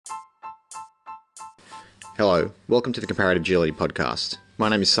Hello, welcome to the Comparative Agility Podcast. My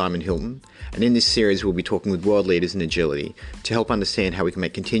name is Simon Hilton, and in this series we'll be talking with world leaders in agility to help understand how we can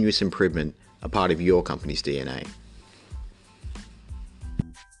make continuous improvement a part of your company's DNA.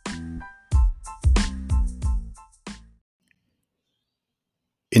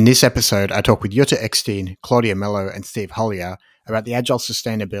 In this episode, I talk with Jutta Eckstein, Claudia Mello, and Steve Hollier about the Agile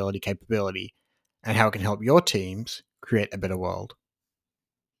sustainability capability and how it can help your teams create a better world.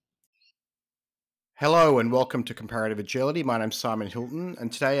 Hello and welcome to Comparative Agility. My name's Simon Hilton,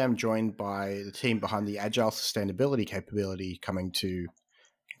 and today I'm joined by the team behind the Agile sustainability capability coming to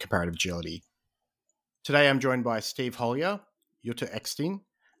Comparative Agility. Today I'm joined by Steve Hollier, Jutta Eckstein,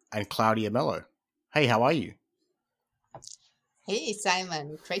 and Claudia Mello. Hey, how are you? Hey,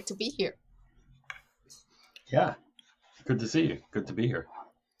 Simon. Great to be here. Yeah, good to see you. Good to be here.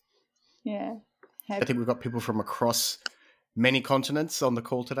 Yeah. I think we've got people from across many continents on the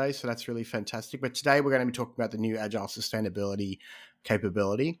call today, so that's really fantastic. But today we're going to be talking about the new Agile sustainability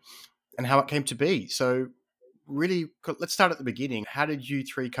capability and how it came to be. So really, let's start at the beginning. How did you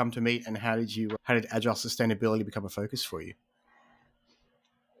three come to meet, and how did Agile sustainability become a focus for you?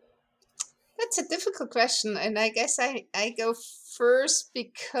 That's a difficult question. And I guess I go first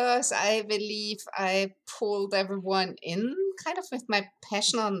because I believe I pulled everyone in kind of with my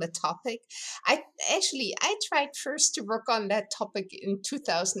passion on the topic. I tried first to work on that topic in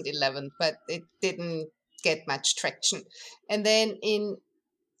 2011, but it didn't get much traction. And then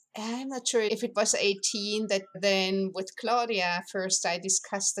I'm not sure if it was 18 that then with Claudia first I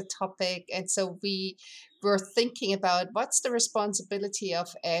discussed the topic. And so we were thinking about what's the responsibility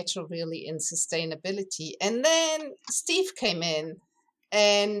of Agile really in sustainability. And then Steve came in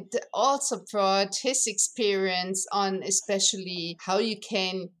and also brought his experience on especially how you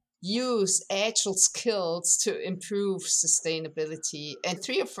can use Agile skills to improve sustainability. And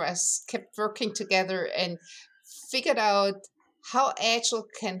three of us kept working together and figured out how Agile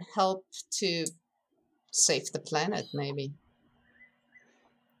can help to save the planet, maybe.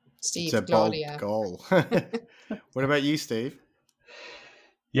 Steve, It's a Claudia. bold goal. What about you, Steve?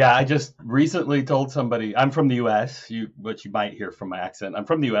 Yeah, I just recently told somebody, I'm from the US, what you might hear from my accent. I'm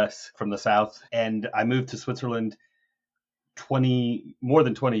from the US, from the South, and I moved to Switzerland more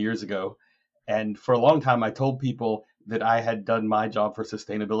than 20 years ago. And for a long time, I told people that I had done my job for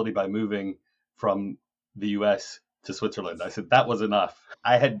sustainability by moving from the US to Switzerland. I said that was enough.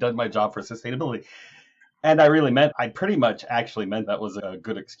 I had done my job for sustainability. And I pretty much actually meant that was a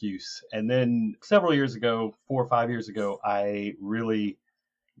good excuse. And then several years ago, 4 or 5 years ago, I really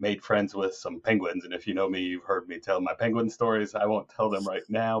made friends with some penguins. And if you know me, you've heard me tell my penguin stories. I won't tell them right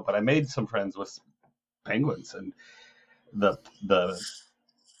now, but I made some friends with penguins. And the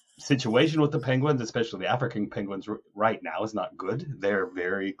situation with the penguins, especially the African penguins right now, is not good. They're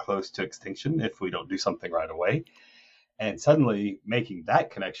very close to extinction if we don't do something right away. And suddenly making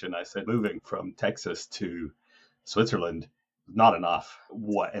that connection, I said, moving from Texas to Switzerland, not enough.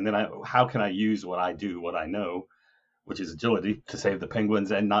 And then how can I use what I do, what I know, which is agility, to save the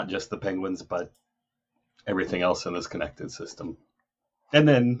penguins, and not just the penguins, but everything else in this connected system. And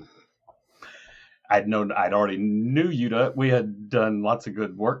then I'd already knew Jutta. We had done lots of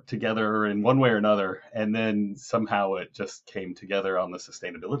good work together in one way or another. And then somehow it just came together on the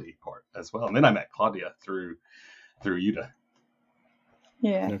sustainability part as well. And then I met Claudia through Jutta.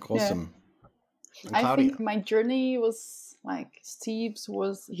 Yeah. Awesome. Yeah. I think my journey was like Steve's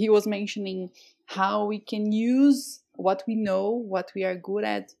he was mentioning how we can use what we know, what we are good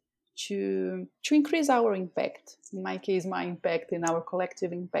at to increase our impact. In my case, my impact and our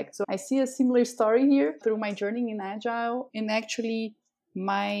collective impact. So I see a similar story here through my journey in Agile. And actually,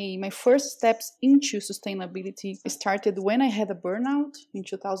 my first steps into sustainability started when I had a burnout in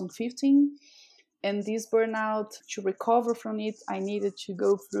 2015. And this burnout, to recover from it, I needed to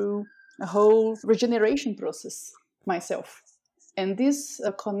go through a whole regeneration process myself. And this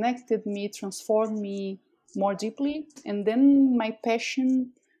connected me, transformed me more deeply. And then my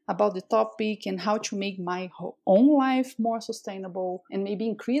passion about the topic and how to make my own life more sustainable and maybe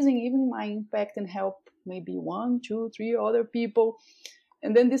increasing even my impact and help maybe 1, 2, 3 other people.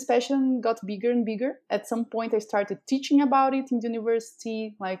 And then this passion got bigger and bigger. At some point, I started teaching about it in the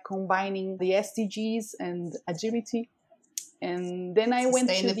university, like combining the SDGs and agility. And then I went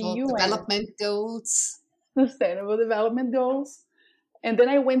to the UN. Sustainable Development Goals. And then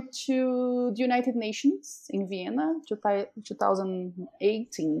I went to the United Nations in Vienna,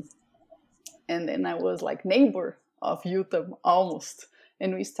 2018. And then I was like neighbor of Jutta almost.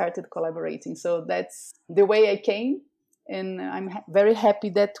 And we started collaborating. So that's the way I came. And I'm very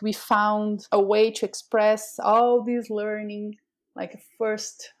happy that we found a way to express all this learning, like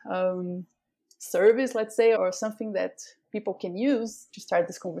first service, let's say, or something that people can use to start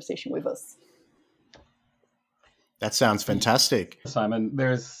this conversation with us. That sounds fantastic. Simon,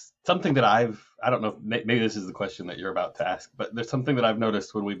 there's something that I don't know, maybe this is the question that you're about to ask, but there's something that I've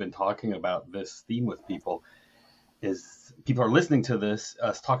noticed when we've been talking about this theme with people is people are listening to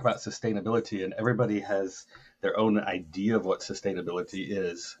us talk about sustainability, and everybody has their own idea of what sustainability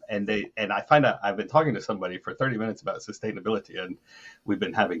is. And I find out I've been talking to somebody for 30 minutes about sustainability, and we've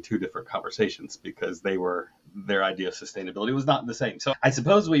been having two different conversations because their idea of sustainability was not the same. So I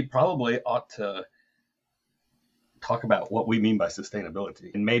suppose we probably ought to talk about what we mean by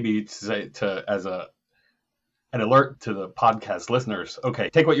sustainability, and maybe as an alert to the podcast listeners. Okay,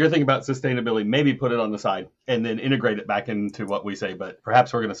 take what you're thinking about sustainability, maybe put it on the side, and then integrate it back into what we say. But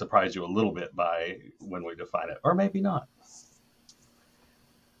perhaps we're going to surprise you a little bit by when we define it, or maybe not.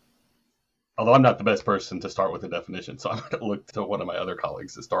 Although I'm not the best person to start with the definition, so I'm going to look to one of my other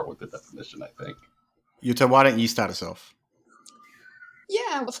colleagues to start with the definition, I think. Jutta, why don't you start us off?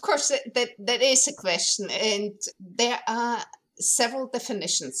 Yeah, of course, that is a question. And there are several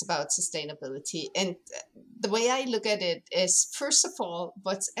definitions about sustainability. And the way I look at it is, first of all,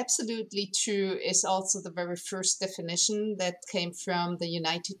 what's absolutely true is also the very first definition that came from the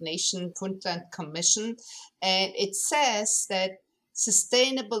United Nations Brundtland Commission. And it says that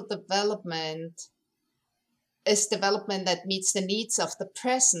sustainable development is development that meets the needs of the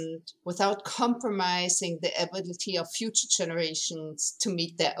present without compromising the ability of future generations to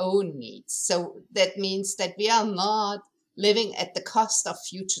meet their own needs. So that means that we are not living at the cost of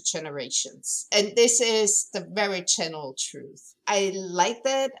future generations. And this is the very general truth. I like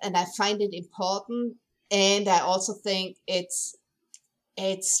that, and I find it important. And I also think it's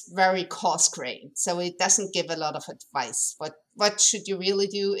very coarse-grained. So it doesn't give a lot of advice. What should you really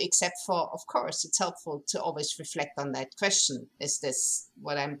do, except for, of course, it's helpful to always reflect on that question. Is this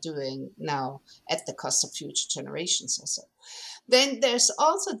what I'm doing now at the cost of future generations or so? Then there's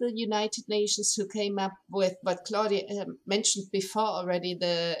also the United Nations who came up with what Claudia mentioned before already,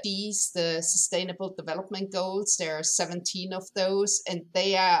 the Sustainable Development Goals. There are 17 of those, and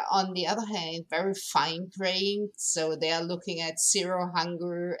they are, on the other hand, very fine-grained. So they are looking at zero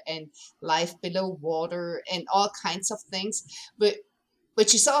hunger and life below water and all kinds of things,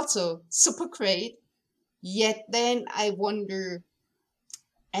 which is also super great. Yet then I wonder,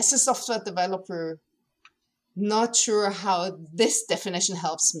 as a software developer, not sure how this definition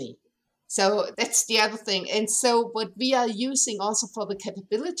helps me. So that's the other thing. And so what we are using also for the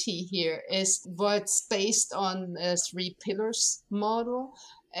capability here is what's based on a 3 pillars model.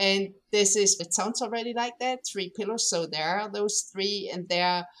 And it sounds already like that, 3 pillars. So there are those 3, and they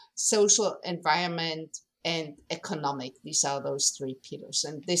are social, environment, and economic. These are those 3 pillars.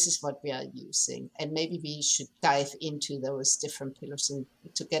 And this is what we are using. And maybe we should dive into those different pillars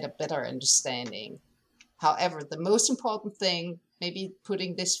to get a better understanding. However, the most important thing, maybe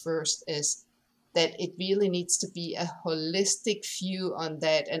putting this first, is that it really needs to be a holistic view on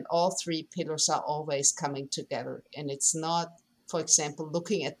that, and all 3 pillars are always coming together. And it's not, for example,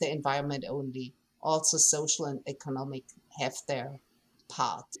 looking at the environment only. Also social and economic have their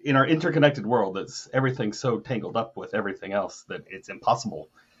part. In our interconnected world, everything's so tangled up with everything else that it's impossible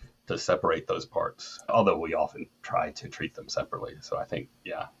to separate those parts, although we often try to treat them separately. So I think,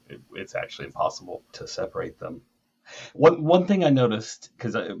 it's actually impossible to separate them. One thing I noticed,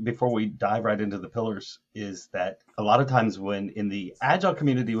 because before we dive right into the pillars, is that a lot of times when in the Agile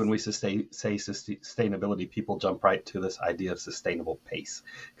community, when we say sustainability, people jump right to this idea of sustainable pace,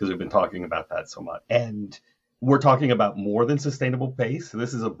 because we've been talking about that so much. And we're talking about more than sustainable pace.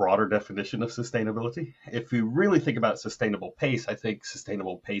 This is a broader definition of sustainability. If you really think about sustainable pace, I think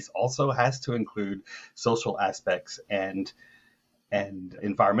sustainable pace also has to include social aspects and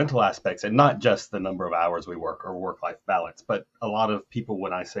environmental aspects, and not just the number of hours we work or work-life balance. But a lot of people,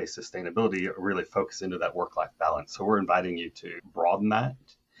 when I say sustainability, really focus into that work-life balance. So we're inviting you to broaden that.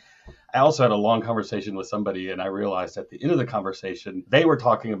 I also had a long conversation with somebody, and I realized at the end of the conversation, they were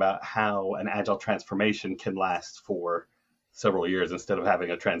talking about how an Agile transformation can last for several years instead of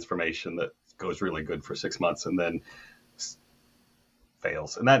having a transformation that goes really good for 6 months and then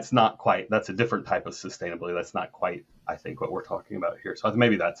fails. And that's a different type of sustainability. That's not quite, I think, what we're talking about here. So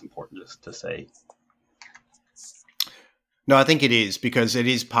maybe that's important just to say. No, I think it is, because it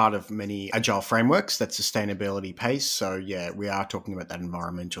is part of many Agile frameworks, that sustainability pace. So yeah, we are talking about that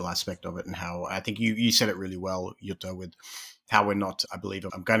environmental aspect of it, and how I think you said it really well, Jutta, with how we're not, I believe,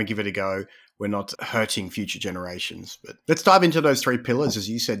 I'm going to give it a go, we're not hurting future generations. But let's dive into those 3 pillars, as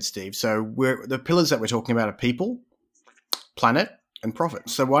you said, Steve. So the pillars that we're talking about are people, planet, and profit.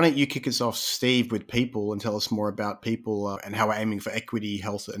 So why don't you kick us off, Steve, with people, and tell us more about people and how we're aiming for equity,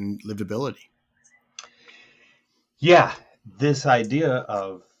 health, and livability. Yeah, this idea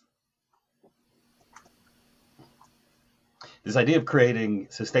of creating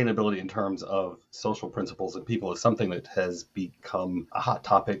sustainability in terms of social principles and people is something that has become a hot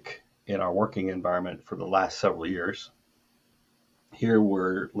topic in our working environment for the last several years. Here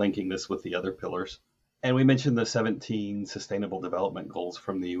we're linking this with the other pillars. And we mentioned the 17 Sustainable Development Goals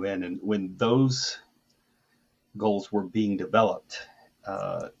from the UN. And when those goals were being developed,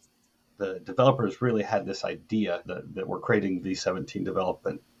 the developers really had this idea that we're creating these 17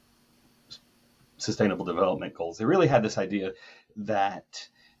 Sustainable Development Goals. They really had this idea that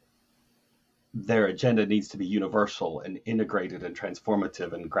their agenda needs to be universal and integrated and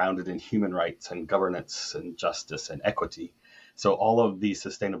transformative and grounded in human rights and governance and justice and equity. So all of these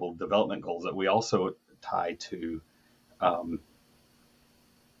Sustainable Development Goals that we also tie to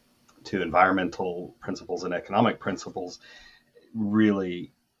environmental principles and economic principles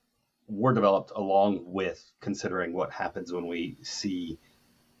really were developed along with considering what happens when we see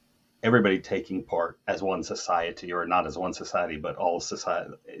everybody taking part as one society, or not as one society, but all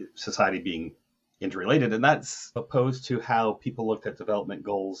society being interrelated. And that's opposed to how people looked at development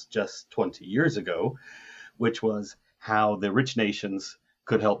goals just 20 years ago, which was how the rich nations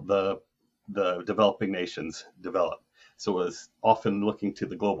could help the developing nations develop. So it was often looking to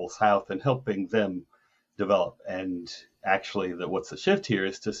the global south and helping them develop. And actually, what's the shift here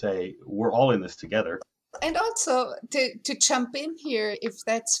is to say we're all in this together. And also to jump in here, if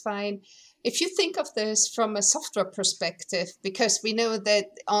that's fine, if you think of this from a software perspective, because we know that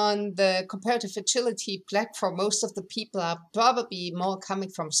on the comparative agility platform, most of the people are probably more coming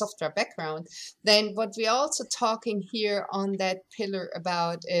from software background, then what we're also talking here on that pillar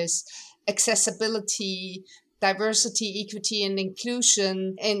about is accessibility, diversity, equity, and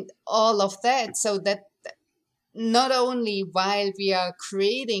inclusion, and all of that. So that not only while we are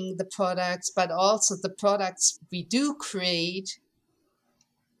creating the products, but also the products we do create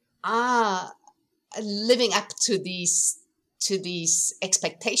are living up to these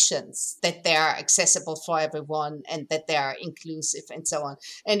expectations that they are accessible for everyone and that they are inclusive and so on.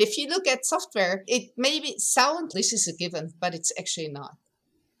 And if you look at software, it maybe sounds this is a given, but it's actually not.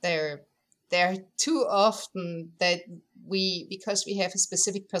 There too often that because we have a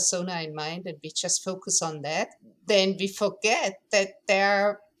specific persona in mind and we just focus on that, then we forget that there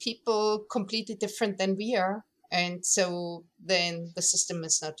are people completely different than we are. And so then the system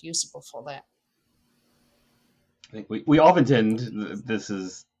is not usable for that. I think we often tend, this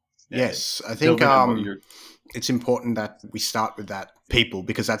is... Yes, I think it's important that we start with that people,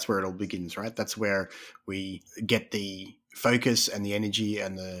 because that's where it all begins, right? That's where we get the focus and the energy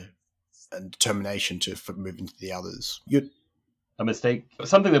and the determination to move into the others. A mistake,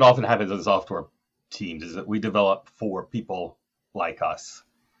 something that often happens in software teams is that we develop for people like us,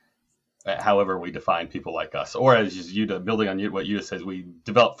 however we define people like us. Or as Yuta, building on what Yuta says, we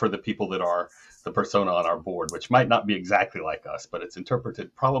develop for the people that are the persona on our board, which might not be exactly like us, but it's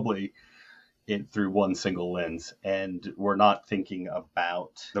interpreted probably through one single lens. And we're not thinking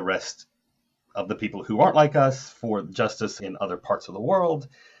about the rest of the people who aren't like us for justice in other parts of the world,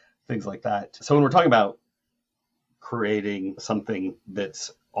 things like that. So when we're talking about creating something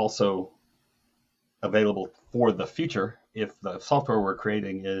that's also available for the future, if the software we're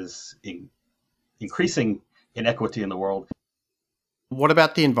creating is increasing inequity in the world. What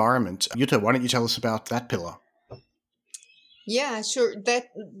about the environment? Yuta, why don't you tell us about that pillar? Yeah, sure.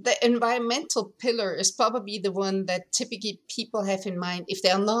 That the environmental pillar is probably the one that typically people have in mind if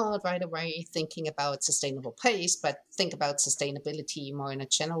they're not right away thinking about sustainable pace, but think about sustainability more in a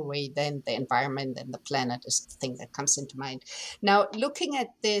general way. Then the environment and the planet is the thing that comes into mind. Now, looking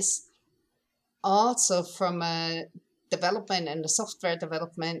at this also from a development and the software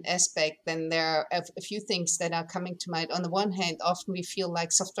development aspect, then there are a few things that are coming to mind. On the one hand, often we feel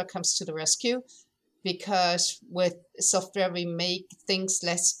like software comes to the rescue, because with software we make things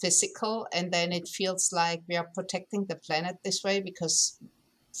less physical, and then it feels like we are protecting the planet this way because,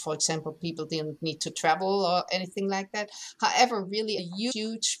 for example, people didn't need to travel or anything like that. However, really a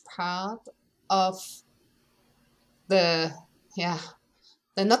huge part of the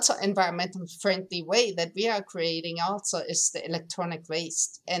not so environmental friendly way that we are creating also is the electronic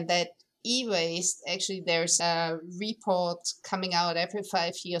waste. And that e-waste, actually there's a report coming out every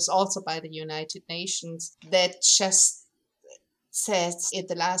 5 years also by the United Nations that just says in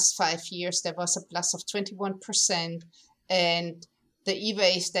the last 5 years there was a plus of 21%, and the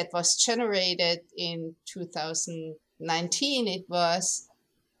e-waste that was generated in 2019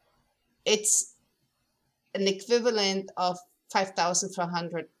 it's an equivalent of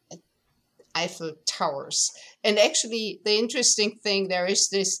 5,400 Eiffel Towers. And actually, the interesting thing, there is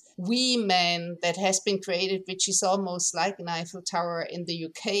this wee man that has been created, which is almost like an Eiffel Tower in the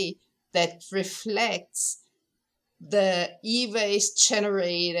UK, that reflects the e-waste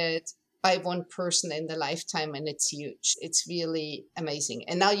generated by one person in the lifetime, and it's huge. It's really amazing.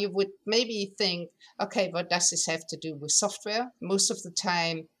 And now you would maybe think, okay, what does this have to do with software? Most of the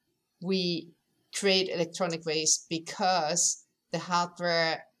time, we create electronic waste because the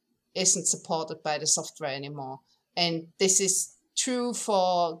hardware isn't supported by the software anymore. And this is true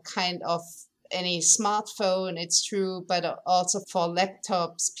for kind of any smartphone, it's true, but also for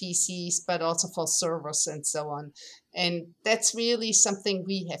laptops, PCs, but also for servers and so on. And that's really something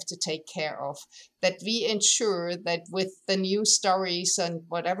we have to take care of, that we ensure that with the new stories and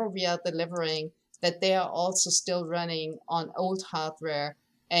whatever we are delivering, that they are also still running on old hardware,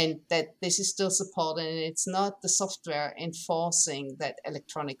 and that this is still supported, and it's not the software enforcing that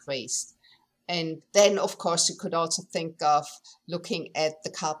electronic waste. And then, of course, you could also think of looking at the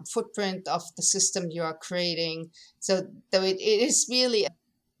carbon footprint of the system you are creating. So though it is really a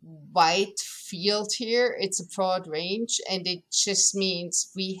wide field here, it's a broad range, and it just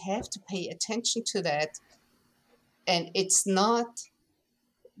means we have to pay attention to that. And it's not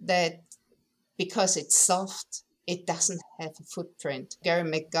that because it's soft, it doesn't have a footprint. Gary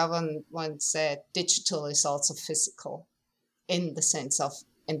McGovern once said, digital is also physical in the sense of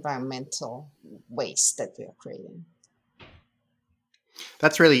environmental waste that we are creating.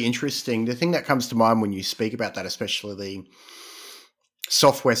 That's really interesting. The thing that comes to mind when you speak about that, especially the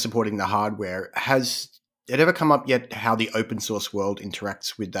software supporting the hardware, has it ever come up yet how the open source world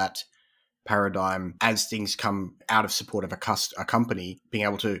interacts with that paradigm as things come out of support of a company, being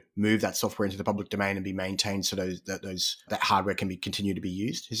able to move that software into the public domain and be maintained so that hardware can continue to be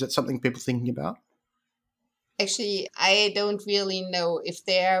used? Is that something people are thinking about? Actually, I don't really know if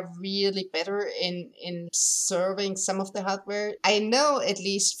they're really better in serving some of the hardware. I know, at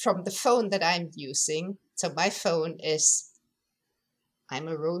least from the phone that I'm using. So my phone is, I'm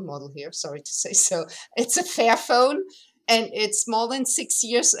a role model here, sorry to say so. It's a Fairphone, and it's more than 6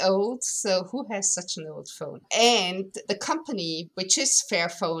 years old. So who has such an old phone? And the company, which is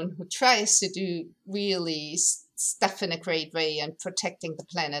Fairphone, who tries to do really stuff in a great way and protecting the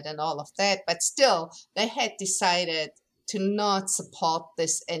planet and all of that, but still they had decided to not support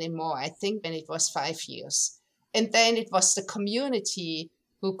this anymore, I think when it was 5 years. And then it was the community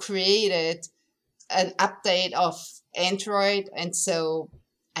who created an update of Android, and so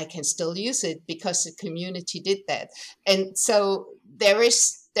I can still use it because the community did that. And so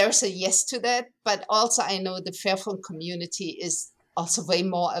there's a yes to that, but also I know the Fairphone community is also way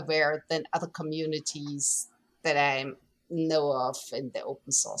more aware than other communities that I know of in the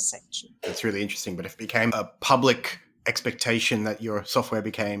open source section. That's really interesting. But if it became a public expectation that your software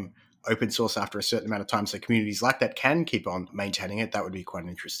became open source after a certain amount of time, so communities like that can keep on maintaining it, that would be quite an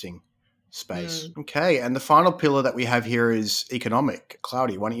interesting space. Okay, and the final pillar that we have here is economic.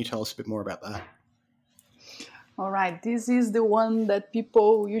 Claudia, why don't you tell us a bit more about that? All right, this is the one that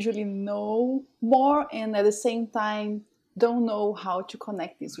people usually know more, and at the same time don't know how to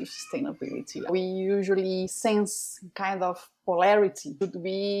connect this with sustainability. We usually sense kind of polarity. Should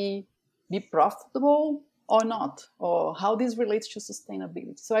we be profitable or not? Or how this relates to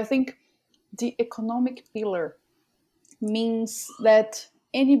sustainability. So I think the economic pillar means that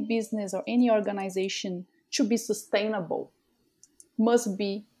any business or any organization should be sustainable, must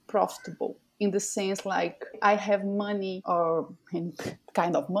be profitable. In the sense like I have money or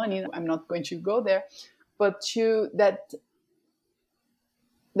kind of money, I'm not going to go there, but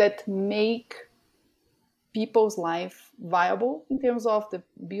that make people's life viable in terms of the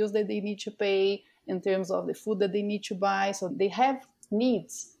bills that they need to pay, in terms of the food that they need to buy. So they have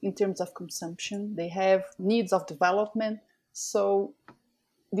needs in terms of consumption, they have needs of development. So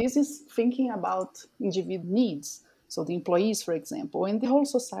this is thinking about individual needs. So the employees, for example, and the whole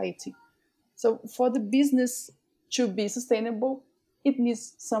society. So for the business to be sustainable, it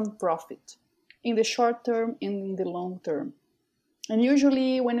needs some profit in the short term and in the long term. And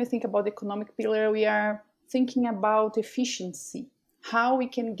usually when we think about the economic pillar, we are thinking about efficiency, how we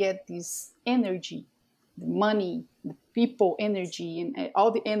can get this energy, the money, the people energy, and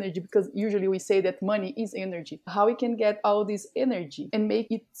all the energy, because usually we say that money is energy, how we can get all this energy and make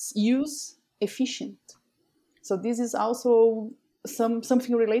its use efficient. So this is also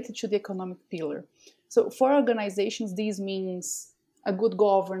something related to the economic pillar. So for organizations, this means a good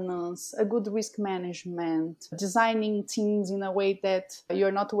governance, a good risk management, designing teams in a way that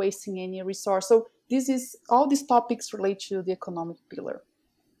you're not wasting any resource. So this is all these topics relate to the economic pillar.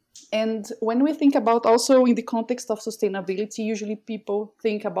 And when we think about also in the context of sustainability, usually people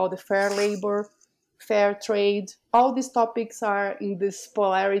think about the fair labor, fair trade. All these topics are in this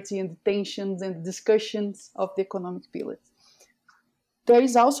polarity and the tensions and the discussions of the economic pillar. There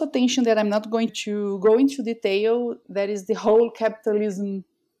is also tension that I'm not going to go into detail. That is the whole capitalism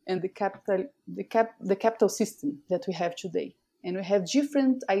and the capital system that we have today. And we have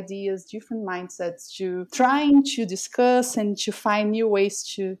different ideas, different mindsets to trying to discuss and to find new ways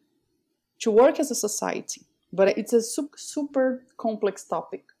to work as a society. But it's a super complex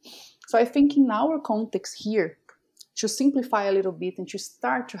topic. So I think in our context here, to simplify a little bit and to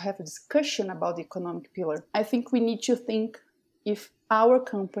start to have a discussion about the economic pillar, I think we need to think if our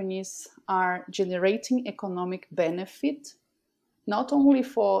companies are generating economic benefit, not only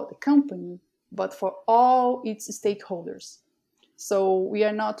for the company, but for all its stakeholders. So we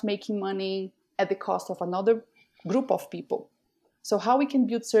are not making money at the cost of another group of people. So how we can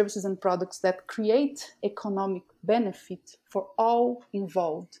build services and products that create economic benefit for all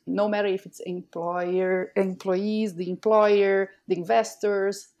involved, no matter if it's employees, the employer, the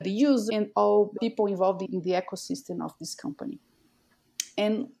investors, the user, and all people involved in the ecosystem of this company.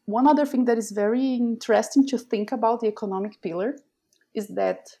 And one other thing that is very interesting to think about the economic pillar is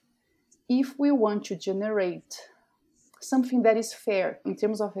that if we want to generate something that is fair in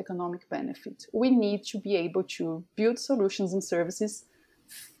terms of economic benefit, we need to be able to build solutions and services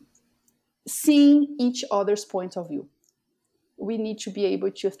seeing each other's point of view. We need to be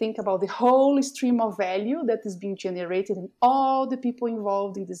able to think about the whole stream of value that is being generated and all the people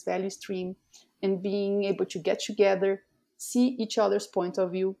involved in this value stream, and being able to get together, see each other's point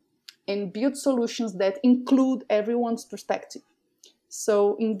of view, and build solutions that include everyone's perspective.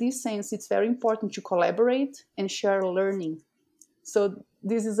 So in this sense, it's very important to collaborate and share learning. So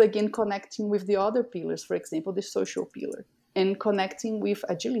this is again connecting with the other pillars, for example, the social pillar, and connecting with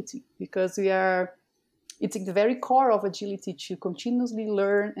agility, because it's at the very core of agility to continuously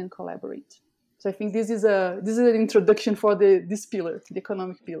learn and collaborate. So I think this is an introduction for this pillar, the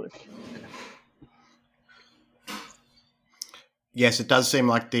economic pillar. Yes, it does seem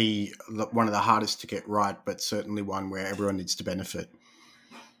like one of the hardest to get right, but certainly one where everyone needs to benefit.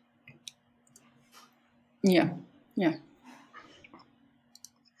 Yeah.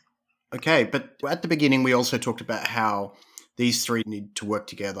 Okay, but at the beginning, we also talked about how these three need to work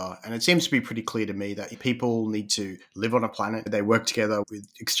together. And it seems to be pretty clear to me that people need to live on a planet. They work together with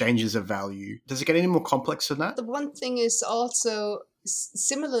exchanges of value. Does it get any more complex than that? The one thing is also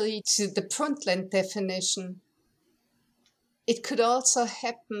similarly to the Brundtland definition. It could also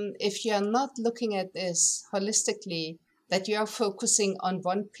happen if you are not looking at this holistically, that you are focusing on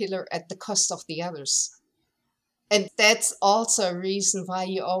one pillar at the cost of the others. And that's also a reason why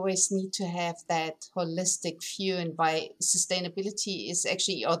you always need to have that holistic view, and why sustainability is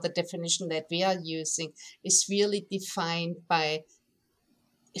actually, or the definition that we are using, is really defined by,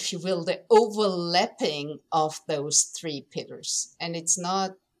 if you will, the overlapping of those three pillars. And it's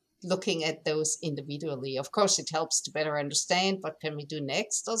not looking at those individually. Of course, it helps to better understand what can we do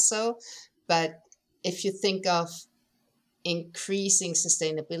next also. But if you think of increasing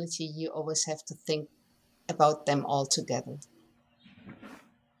sustainability, you always have to think about them all together.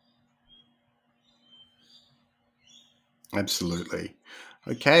 Absolutely.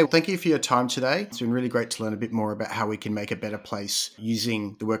 Okay, well, thank you for your time today. It's been really great to learn a bit more about how we can make a better place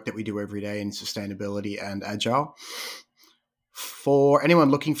using the work that we do every day in sustainability and agile. For anyone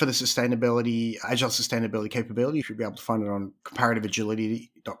looking for the agile sustainability capability, you should be able to find it on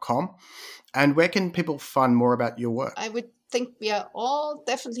comparativeagility.com. And where can people find more about your work? I would think we are all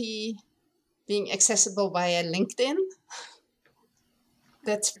definitely being accessible via LinkedIn.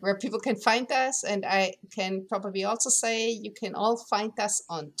 That's where people can find us. And I can probably also say you can all find us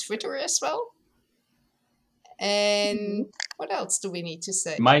on Twitter as well. And what else do we need to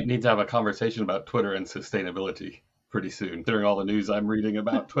say? Might need to have a conversation about Twitter and sustainability pretty soon, considering all the news I'm reading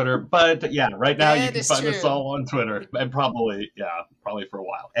about Twitter. But yeah, right now you can find us all on Twitter, and probably for a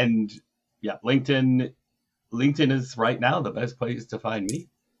while. And yeah, LinkedIn is right now the best place to find me.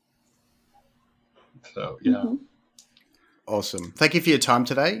 So yeah. Mm-hmm. Awesome. Thank you for your time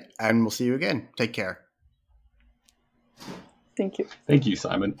today, and we'll see you again. Take care. Thank you. Thank you,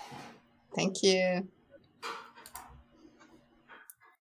 Simon. Thank you.